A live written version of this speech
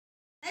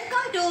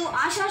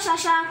asha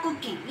sasha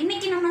cooking.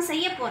 இன்னைக்கு நம்ம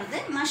செய்ய போறது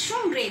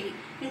mushroom gravy.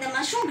 இந்த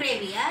mushroom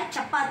gravy-ய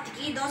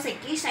சப்பாத்திக்கு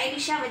தோசைக்கு சைடு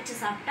டிஷ்ஷா வச்சு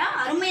சாப்பிட்டா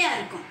அருமையா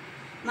இருக்கும்.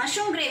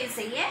 mushroom gravy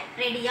செய்ய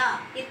ரெடியா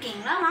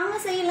இருக்கீங்களா? வாங்க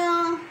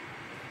செய்யலாம்.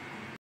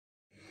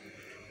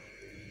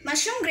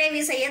 mushroom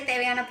gravy செய்ய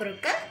தேவையான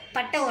பொருட்கள்: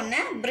 பட்டை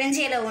 1,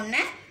 பிரிஞ்சி இலை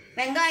 1,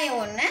 வெங்காயம்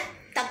 1,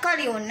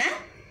 தக்காளி 1,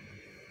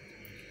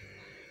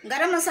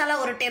 கரம் மசாலா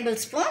 1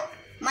 டேபிள்ஸ்பூன்,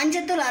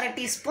 மஞ்சள்தூள் 1/2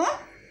 டீஸ்பூன்,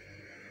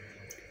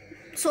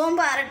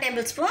 சோம்பு 1/2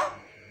 டேபிள்ஸ்பூன்,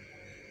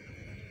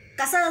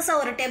 கசகசா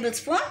 1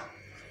 டேபிள்ஸ்பூன்,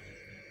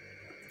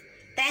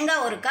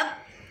 தேங்காய் 1 கப்,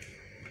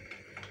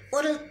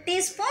 1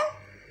 டீஸ்பூன்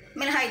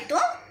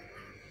மிளகாய்த்தூள்,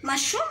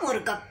 மஷ்ரூம்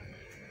 1 கப்.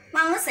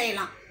 வாங்க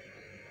செய்யலாம்.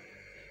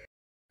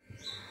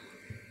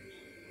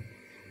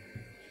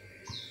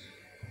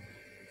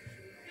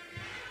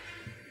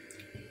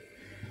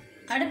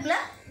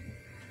 அடுப்பில்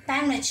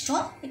பேன்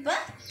வச்சிட்டோம். இப்போ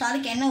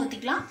தாளிக்கு எண்ணெய்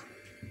ஊற்றிக்கலாம்.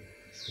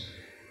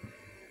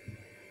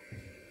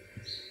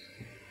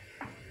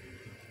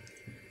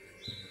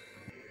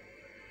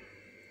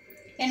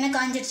 எண்ணெய்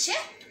காஞ்சிடுச்சு.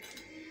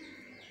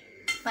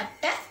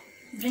 பட்டை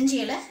பிரிஞ்சி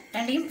இலை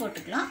ரெண்டையும்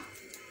போட்டுக்கலாம்.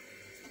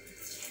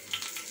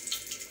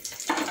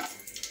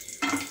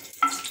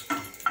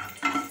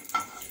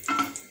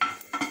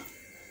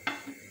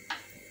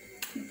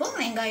 இப்போ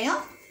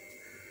வெங்காயம்,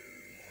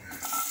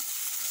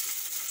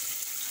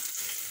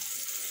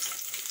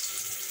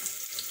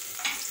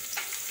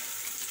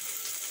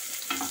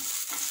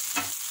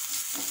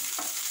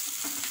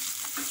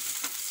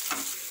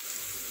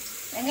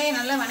 வெங்காயம்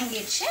நல்லா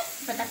வணங்கிடுச்சு.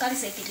 இப்போ தக்காளி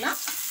சேர்த்திக்கலாம்.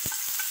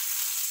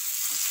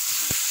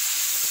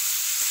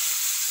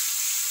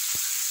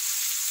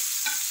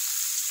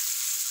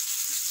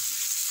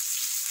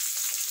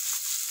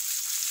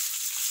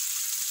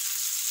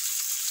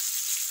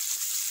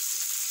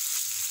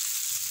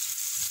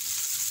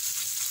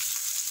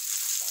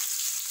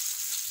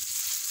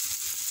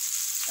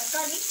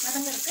 தக்காளி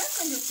வதங்கிறதுக்கு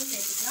கொஞ்சம் உப்பு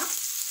சேர்த்துக்கலாம்.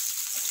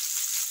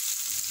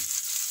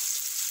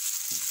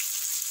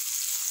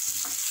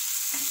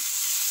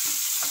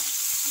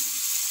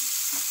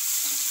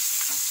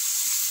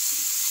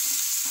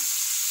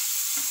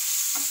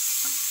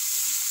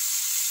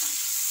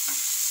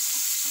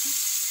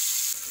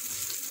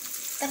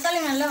 தக்காளி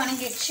நல்லா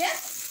வணங்கிடுச்சு.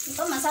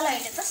 இப்போ மசாலா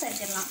ஐட்டத்தை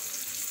சேர்த்துடலாம்.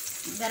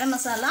 கரம்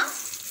மசாலா,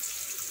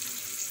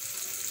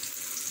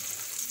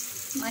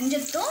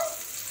 மஞ்சள்தூள்,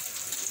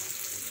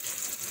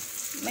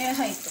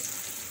 மிளகாய்த்தூள்,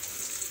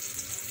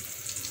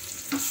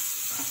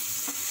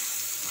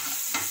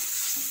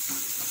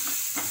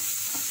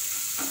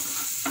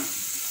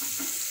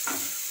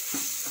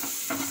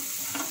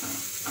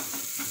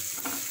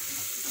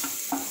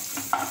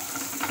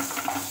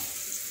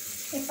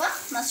 இப்போ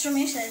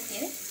மஷ்ரூமையும் சேர்த்து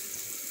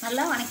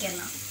நல்லா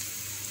வணக்கிடலாம்.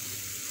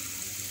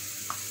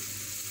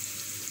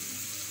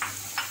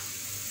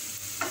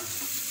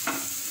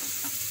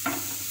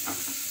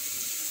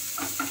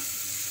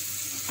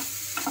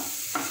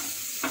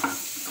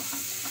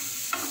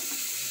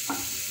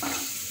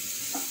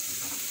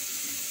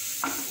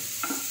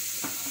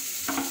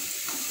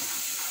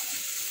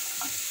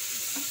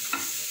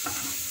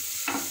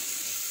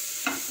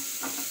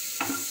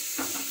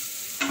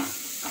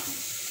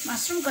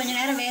 மஷ்ரூம் கொஞ்ச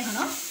நேரம்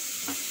வேகணும்.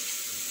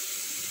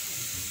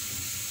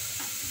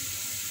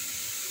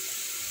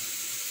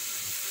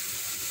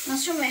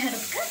 மஷ்ரூம்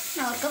வேகிறதுக்கு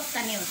நான் 1 கப்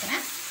தண்ணி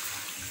ஊற்றுறேன்.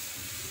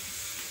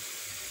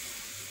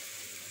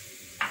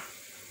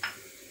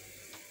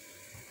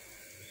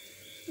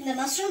 இந்த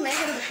மஷ்ரூம்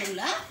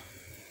வேகிறதுக்குள்ள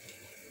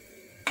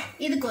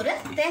இதுக்கு ஒரு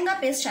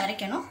தேங்காய் பேஸ்ட்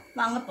அரைக்கணும்.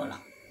 வாங்க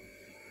போகலாம்.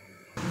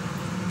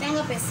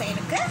 தேங்காய் பேஸ்ட்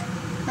செய்யறதுக்கு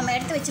நம்ம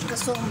எடுத்து வச்சிருக்க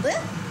சோம்பு,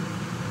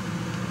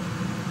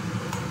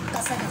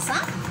 கசகசா,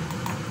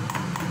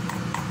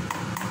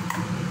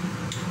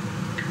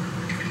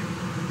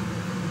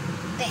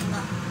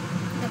 தேங்காய்,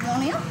 இந்த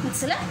மூணையும்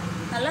மிக்ஸியில்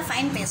நல்லா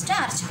ஃபைன்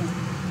பேஸ்ட்டாக அரைச்சிக்கணும்.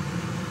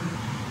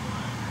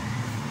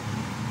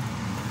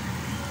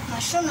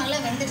 மஷ்ரூம் நல்லா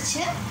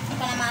வெந்துருச்சு.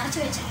 இப்போ நம்ம அரைச்சி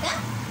வச்சுருக்க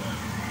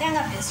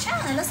தேங்காய் பேஸ்ட்டை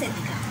அதில்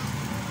சேர்த்துக்கலாம்.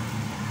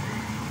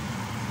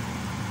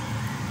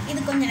 இது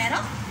கொஞ்சம்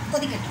நேரம்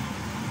கொதிக்கட்டும்.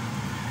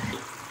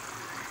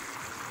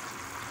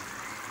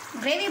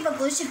 கிரேவி இப்போ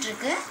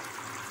கொதிச்சிட்ருக்கு.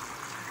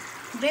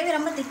 கிரேவி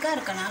ரொம்ப திக்காக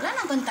இருக்கனால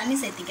நான் கொஞ்சம் தண்ணி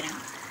சேர்த்திக்கிறேன்.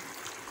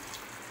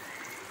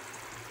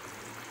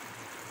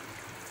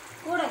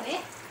 கூடவே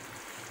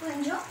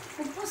கொஞ்சம்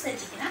உப்பு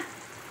சேர்த்துக்கிறேன்.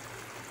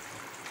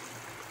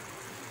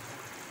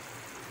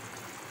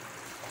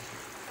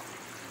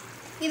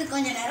 இது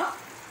கொஞ்ச நேரம்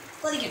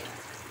கொதிக்கட்டும்.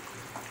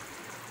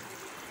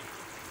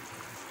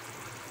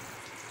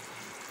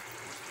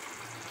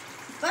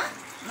 இப்போ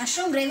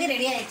மஷ்ரூம் கிரேவி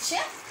ரெடி ஆயிடுச்சு.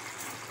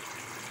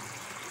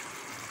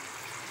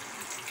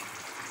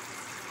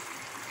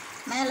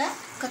 மேலே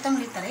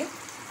கொத்தமல்லி தழை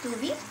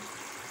தூவி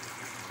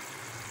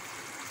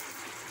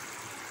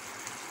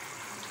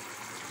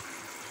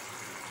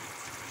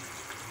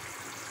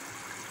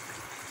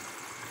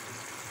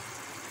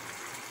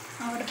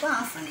அடுப்பை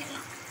ஆஃப்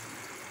பண்ணிடலாம்.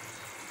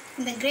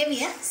 இந்த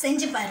கிரேவியை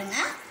செஞ்சு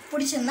பாருங்கள்.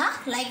 பிடிச்சிருந்தா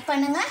லைக்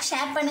பண்ணுங்கள்,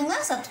 ஷேர்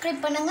பண்ணுங்கள்,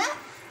 சப்ஸ்கிரைப் பண்ணுங்கள்.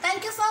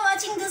 Thank you for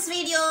watching this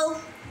video.